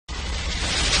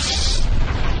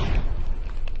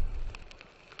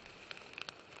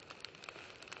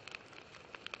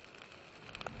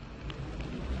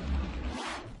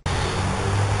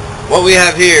What we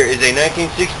have here is a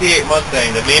 1968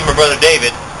 Mustang that me and my brother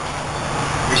David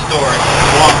restored,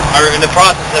 or in the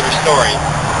process of restoring.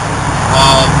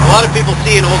 A lot of people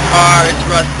see an old car, it's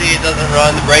rusty, it doesn't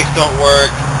run, the brakes don't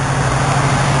work,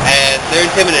 and they're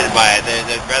intimidated by it.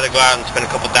 They'd rather go out and spend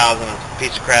a couple thousand on a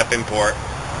piece of crap import,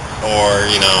 or,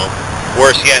 you know,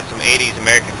 worse yet, some 80s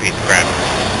American piece of crap.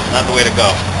 Not the way to go.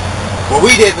 What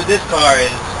we did with this car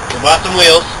is, we bought some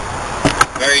wheels,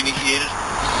 very initiated,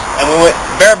 and we went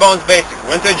bare bones basic.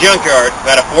 Went to a junkyard,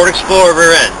 got a Ford Explorer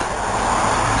rear end.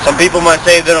 Some people might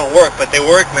say they don't work, but they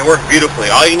work, and they work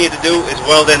beautifully. All you need to do is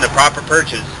weld in the proper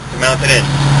purchase to mount it in.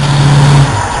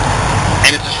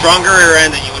 And it's a stronger rear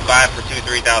end than you would buy for $2,000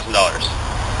 to $3,000.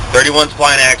 31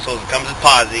 spline axles, it comes with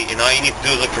posi, and all you need to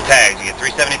do is look for tags. You get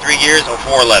 373 gears or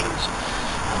 411s.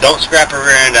 Don't scrap a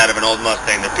rear end out of an old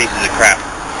Mustang, they're pieces of crap.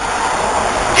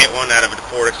 Get one out of a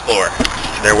Ford Explorer.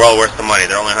 They're well worth the money,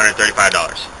 they're only $135.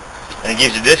 And it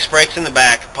gives you disc brakes in the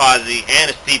back, posi, and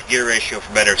a steep gear ratio for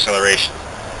better acceleration.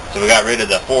 So we got rid of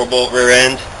the 4-bolt rear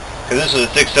end, because this was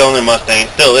a 6-cylinder Mustang,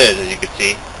 still is, as you can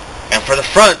see. And for the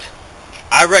front,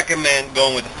 I recommend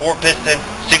going with the 4-piston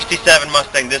 67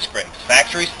 Mustang disc brakes.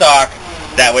 Factory stock,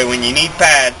 that way when you need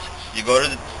pads, you go to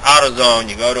the AutoZone,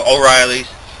 you go to O'Reilly's,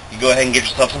 you go ahead and get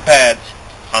yourself some pads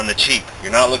on the cheap.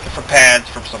 You're not looking for pads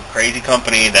from some crazy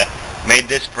company that made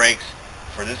disc brakes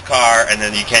for this car and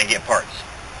then you can't get parts.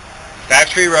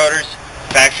 Factory rotors,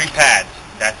 factory pads,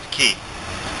 that's the key.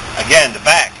 Again, the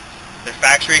back. They're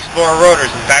Factory Explorer rotors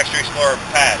and Factory Explorer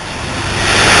pads.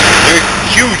 They're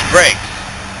huge brakes.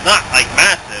 Not like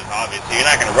massive, obviously. You're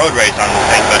not going to road race on this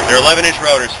thing, but they're 11-inch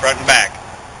rotors front and back.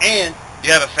 And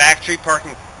you have a factory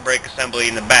parking brake assembly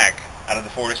in the back out of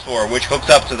the Ford Explorer, which hooks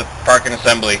up to the parking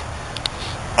assembly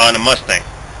on a Mustang.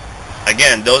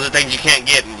 Again, those are things you can't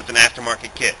get with an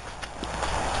aftermarket kit.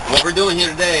 What we're doing here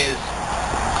today is,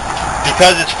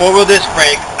 because it's 4-wheel disc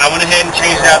brake, I went ahead and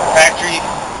changed out the factory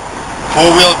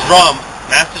 4-wheel drum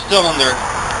master cylinder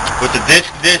with the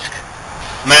disc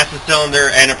master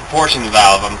cylinder and a proportion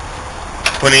valve. I'm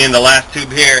putting in the last tube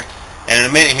here, and in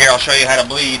a minute here I'll show you how to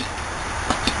bleed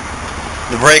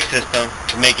the brake system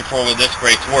to make your 4-wheel disc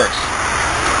brakes worse.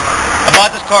 I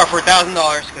bought this car for $1,000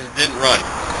 because it didn't run.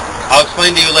 I'll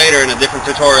explain to you later in a different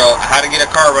tutorial how to get a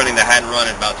car running that hadn't run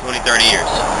in about 20-30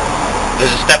 years.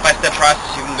 There's a step-by-step process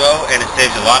you can go, and it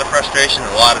saves you a lot of frustration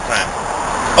and a lot of time.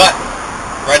 But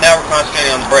right now we're concentrating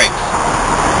on the brakes.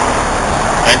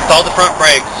 I installed the front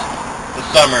brakes this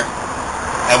summer,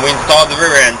 and we installed the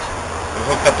rear end.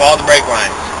 We hooked up all the brake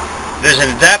lines. There's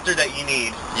an adapter that you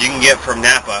need, you can get from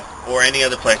Napa or any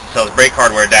other place that sells brake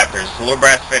hardware adapters. It's a little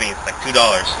brass fitting, it's like $2.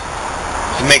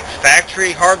 To make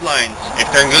factory hard lines, if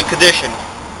they're in good condition,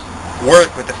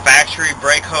 work with the factory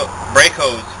brake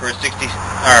hose for a 60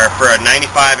 or for a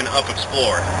 95 and up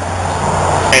Explorer,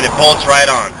 and it bolts right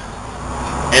on.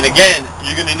 And again,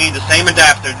 you're going to need the same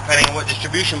adapter depending on what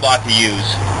distribution block you use.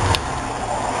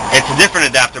 It's a different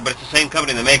adapter, but it's the same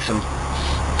company that makes them,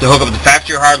 to hook up the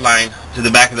factory hard line to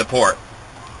the back of the port.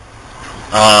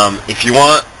 If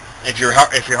your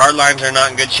hard lines are not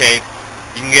in good shape,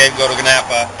 you can go to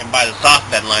Napa and buy the soft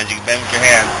bend lines. You can bend with your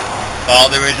hand.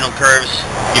 All the original curves.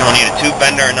 You don't need a tube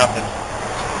bender or nothing,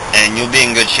 and you'll be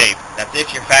in good shape. That's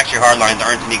if your factory hard lines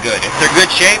aren't any good. If they're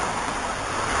good shape,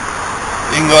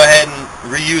 you can go ahead and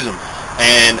reuse them.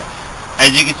 And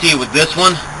as you can see with this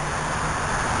one,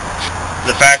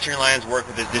 the factory lines work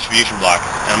with this distribution block.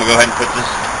 And I'm going to go ahead and put this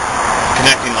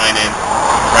connecting line in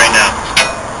right now.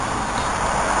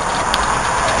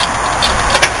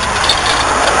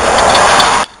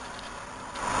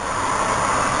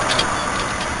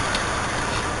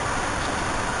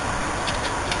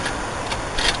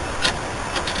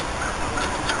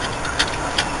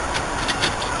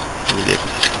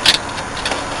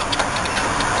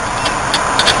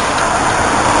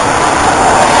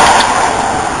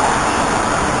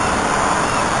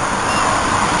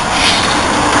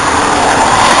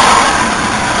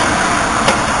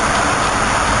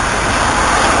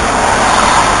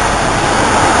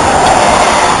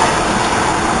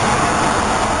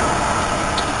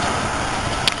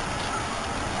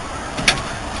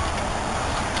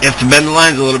 You have to bend the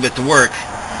lines a little bit to work,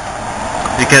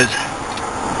 because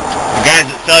the guys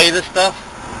that sell you this stuff,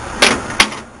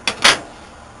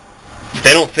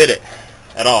 they don't fit it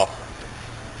at all.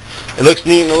 It looks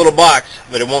neat in a little box,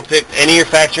 but it won't fit any of your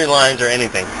factory lines or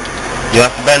anything. You'll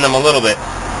have to bend them a little bit.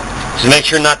 So make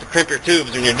sure not to crimp your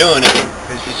tubes when you're doing it,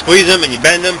 because if you squeeze them and you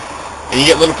bend them and you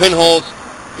get little pinholes,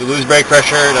 you lose brake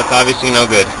pressure. That's obviously no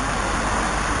good.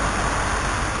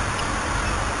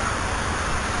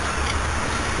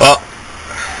 Well,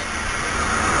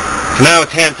 for now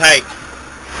it's hand tight,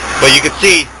 but you can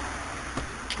see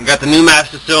I got the new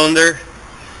master cylinder.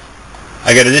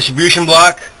 I got a distribution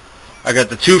block. I got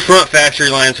the 2 front factory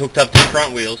lines hooked up to the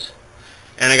front wheels.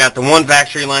 And I got the 1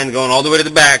 factory line going all the way to the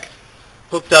back,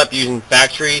 hooked up using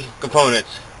factory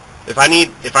components. If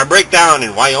I break down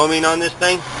in Wyoming on this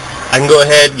thing, I can go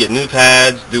ahead, get new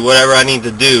pads, do whatever I need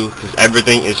to do, because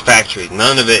everything is factory.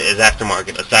 None of it is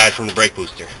aftermarket, aside from the brake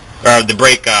booster, or the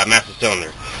brake master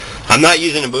cylinder. I'm not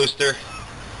using a booster.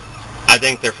 I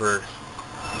think they're for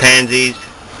pansies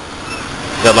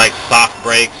that like soft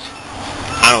brakes.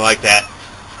 I don't like that.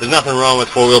 There's nothing wrong with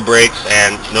 4-wheel brakes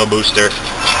and no booster,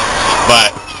 but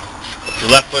if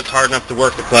your left foot's hard enough to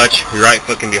work the clutch, your right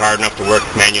foot can be hard enough to work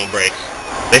manual brakes.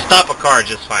 They stop a car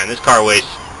just fine. This car weighs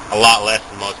a lot less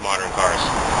than most modern cars.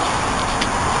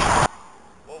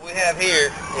 What we have here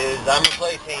is I'm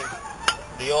replacing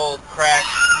the old cracked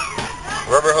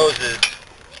rubber hoses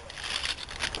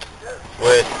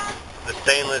with the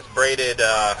stainless braided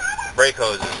brake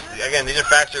hoses. Again, these are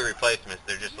factory replacements.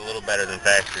 They're just a little better than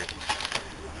factory.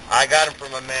 I got them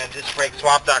from a man,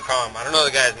 discbrakeswap.com. I don't know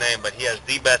the guy's name, but he has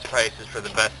the best prices for the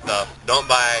best stuff. Don't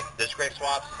buy disc brake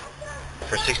swaps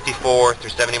for 64 through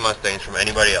 70 Mustangs from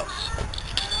anybody else.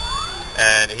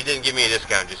 And he didn't give me a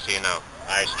discount, just so you know.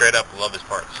 I straight up love his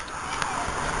parts.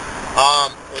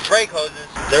 With brake hoses,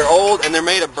 they're old and they're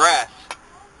made of brass,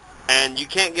 and you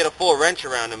can't get a full wrench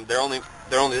around them. The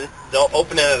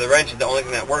open end of the wrench is the only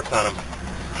thing that works on them,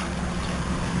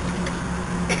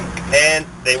 and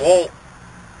they won't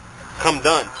come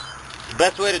done. The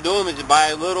best way to do them is to buy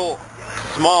a little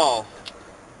small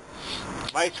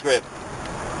vice grip,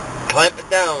 clamp it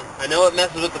down. I know it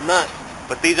messes with the nut,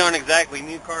 but these aren't exactly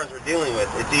new cars we're dealing with.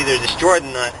 It's either destroy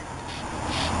the nut,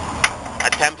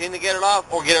 attempting to get it off,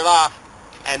 or get it off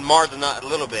and mar the nut a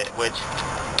little bit, which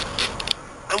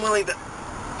I'm willing to.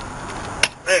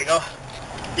 There you go.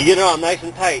 You get it on nice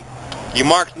and tight. You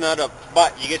mark the nut up,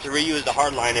 but you get to reuse the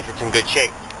hard line if it's in good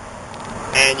shape.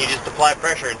 And you just apply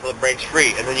pressure until it breaks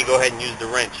free, and then you go ahead and use the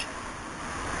wrench.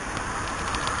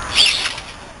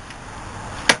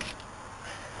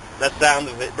 That sound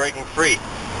of it breaking free.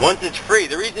 Once it's free,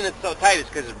 the reason it's so tight is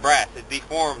because it's brass. It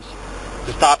deforms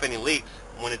to stop any leaks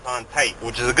when it's on tight,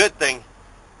 which is a good thing.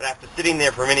 But after sitting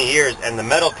there for many years and the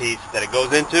metal piece that it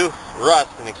goes into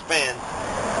rusts and expands,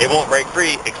 it won't break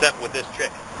free except with this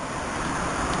trick.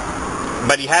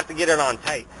 But you have to get it on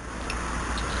tight.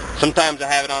 Sometimes I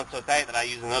have it on so tight that I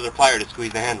use another plier to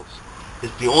squeeze the handles.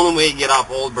 It's the only way you get off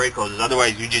old brake hoses,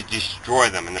 otherwise you just destroy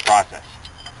them in the process.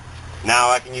 Now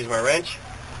I can use my wrench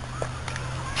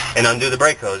and undo the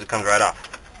brake hose. It comes right off.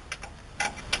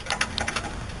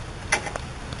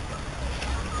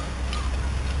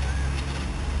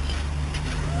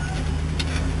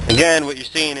 Again, what you're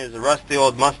seeing is a rusty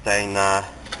old Mustang.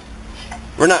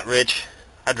 We're not rich.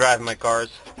 I drive my cars.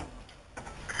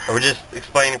 We're just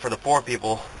explaining for the poor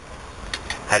people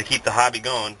how to keep the hobby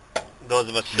going. Those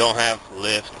of us who don't have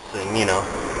lifts and, you know,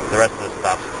 the rest of the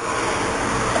stuff.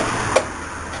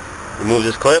 Remove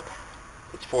this clip.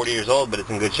 It's 40 years old, but it's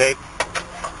in good shape.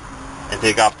 And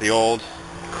take off the old,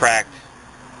 cracked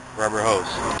rubber hose.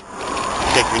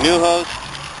 Take your new hose.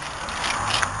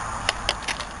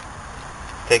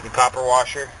 Take a copper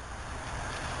washer.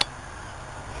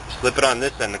 Slip it on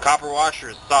this end. The copper washer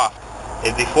is soft.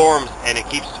 It deforms and it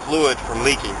keeps fluid from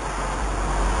leaking.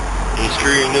 And you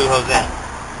screw your new hose in.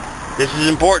 This is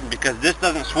important because this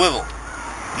doesn't swivel.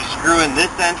 You screw in this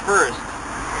end first,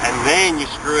 and then you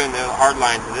screw in the hard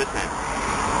line to this end.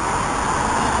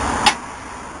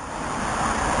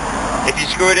 If you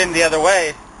screw it in the other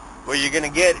way, what you're going to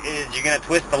get is you're going to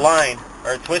twist the line,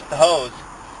 or twist the hose,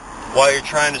 while you're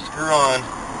trying to screw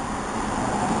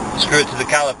it to the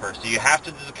caliper. So you have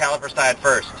to do the caliper side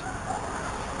first.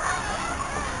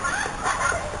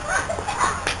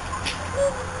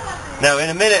 Now in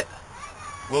a minute,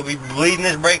 we'll be bleeding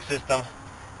this brake system,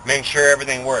 making sure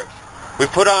everything works. We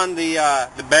put on the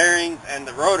bearings and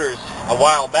the rotors a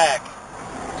while back,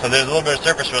 so there's a little bit of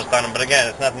surface rust on them, but again,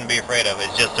 it's nothing to be afraid of.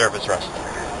 It's just surface rust.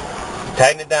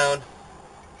 Tighten it down,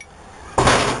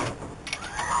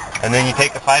 and then you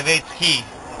take a 5/8 key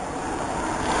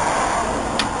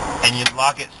and you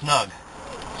lock it snug.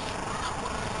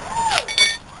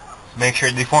 Make sure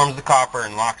it deforms the copper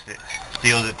and locks it,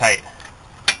 seals it tight.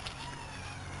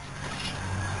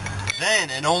 Then,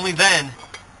 and only then,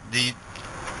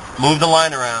 move the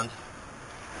line around,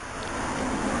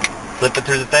 slip it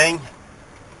through the thing,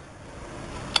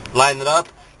 line it up.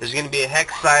 There's going to be a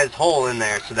hex-sized hole in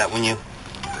there so that when you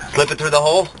slip it through the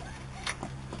hole,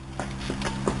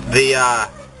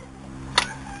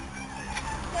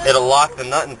 it'll lock the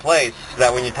nut in place so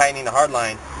that when you're tightening the hard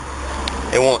line,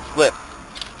 it won't slip.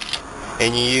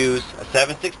 And you use a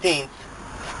 7/16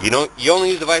 You only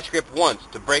use the vice grip once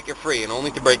to break it free, and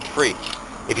only to break it free.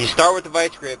 If you start with the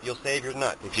vice grip, you'll save your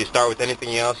nut. If you start with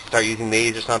anything else, you start using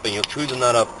these or something, you'll chew the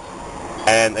nut up,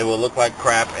 and it will look like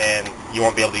crap, and you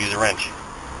won't be able to use a wrench.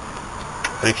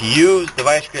 But if you use the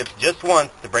vice grips just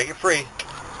once to break it free,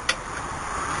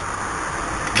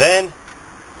 then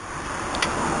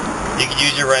you can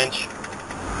use your wrench,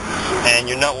 and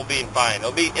your nut will be fine.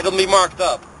 It'll be marked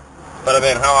up. But I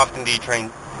mean, how often do you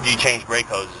change brake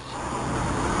hoses?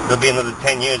 It'll be another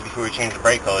 10 years before we change the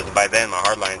brake hose, and by then my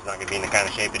hardline's not going to be in the kind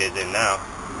of shape it is in now.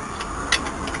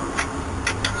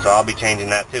 So I'll be changing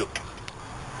that too.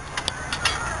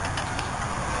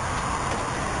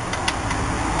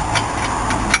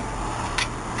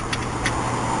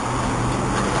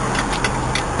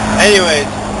 Anyways,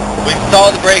 we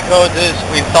installed the brake hoses,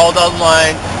 we installed all the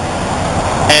lines,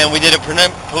 and we did a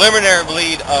preliminary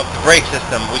bleed of the brake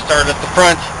system. We started at the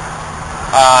front.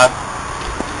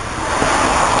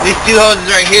 These two hoses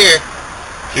right here,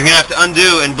 you're going to have to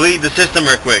undo and bleed the system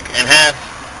real quick, and have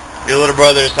your little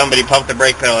brother or somebody pump the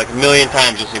brake pedal like a million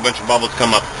times. You'll see a bunch of bubbles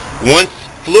come up. Once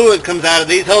fluid comes out of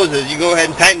these hoses, you go ahead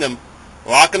and tighten them,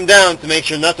 lock them down to make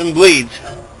sure nothing bleeds,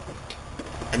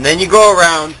 and then you go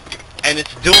around, and it's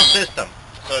dual system.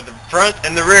 So the front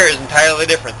and the rear is entirely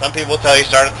different. Some people will tell you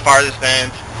start at the farthest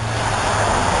end.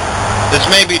 This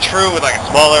may be true with like a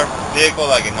smaller vehicle,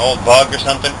 like an old Bug or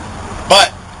something,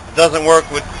 but it doesn't work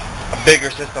with a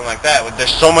bigger system like that.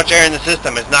 There's so much air in the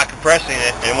system, it's not compressing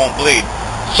it, and it won't bleed.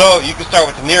 So you can start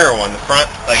with the nearer one. The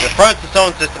front, like the front's its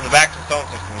own system, the back's its own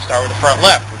system. You start with the front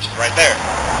left, which is right there.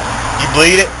 You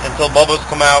bleed it until bubbles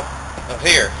come out of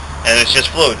here, and it's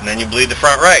just fluid, and then you bleed the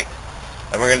front right.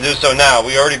 And we're going to do so now.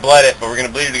 We already bled it, but we're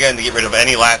going to bleed it again to get rid of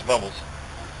any last bubbles.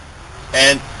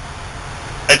 And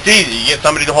it's easy. You get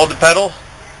somebody to hold the pedal,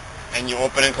 and you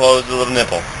open and close the little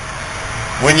nipple.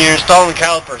 When you're installing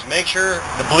calipers, make sure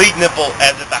the bleed nipple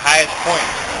is at the highest point,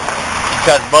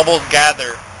 because bubbles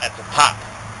gather at the top.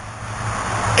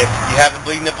 If you have the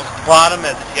bleed nipples at the bottom,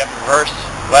 as if you have reverse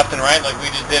left and right, like we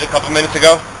just did a couple minutes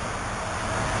ago,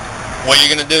 what you're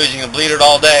going to do is you're going to bleed it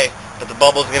all day, but the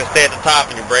bubbles are going to stay at the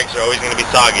top, and your brakes are always going to be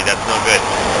soggy. That's no good.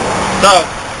 So,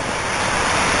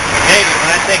 maybe when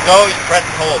I say go, you press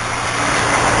and hold.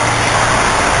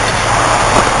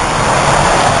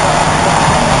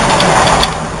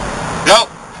 Go.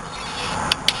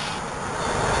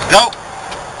 Go.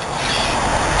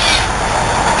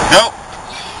 Go.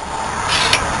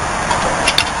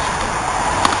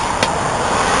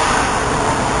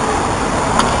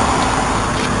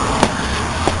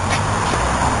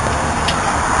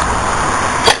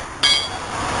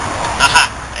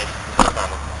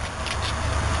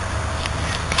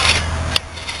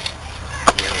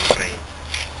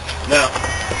 Now,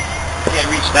 can't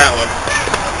reach that one.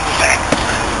 Back.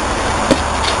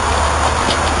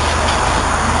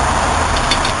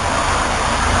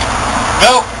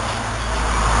 Go!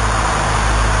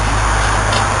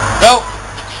 Go!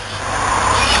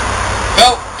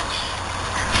 Go!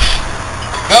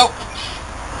 Go!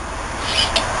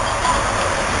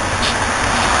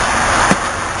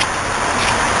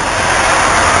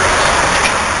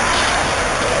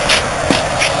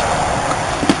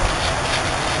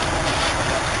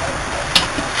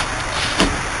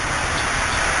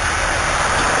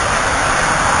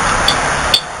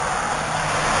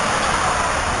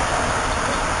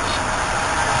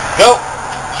 Go!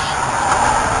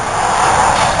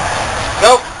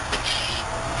 Go!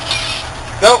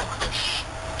 Go!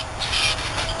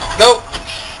 Go!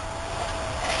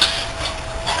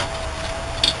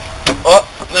 Oh,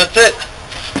 that's it.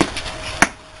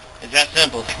 It's that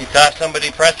simple. You have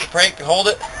somebody press the brake and hold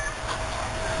it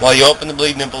while you open the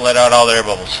bleed nipple, let out all the air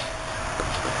bubbles.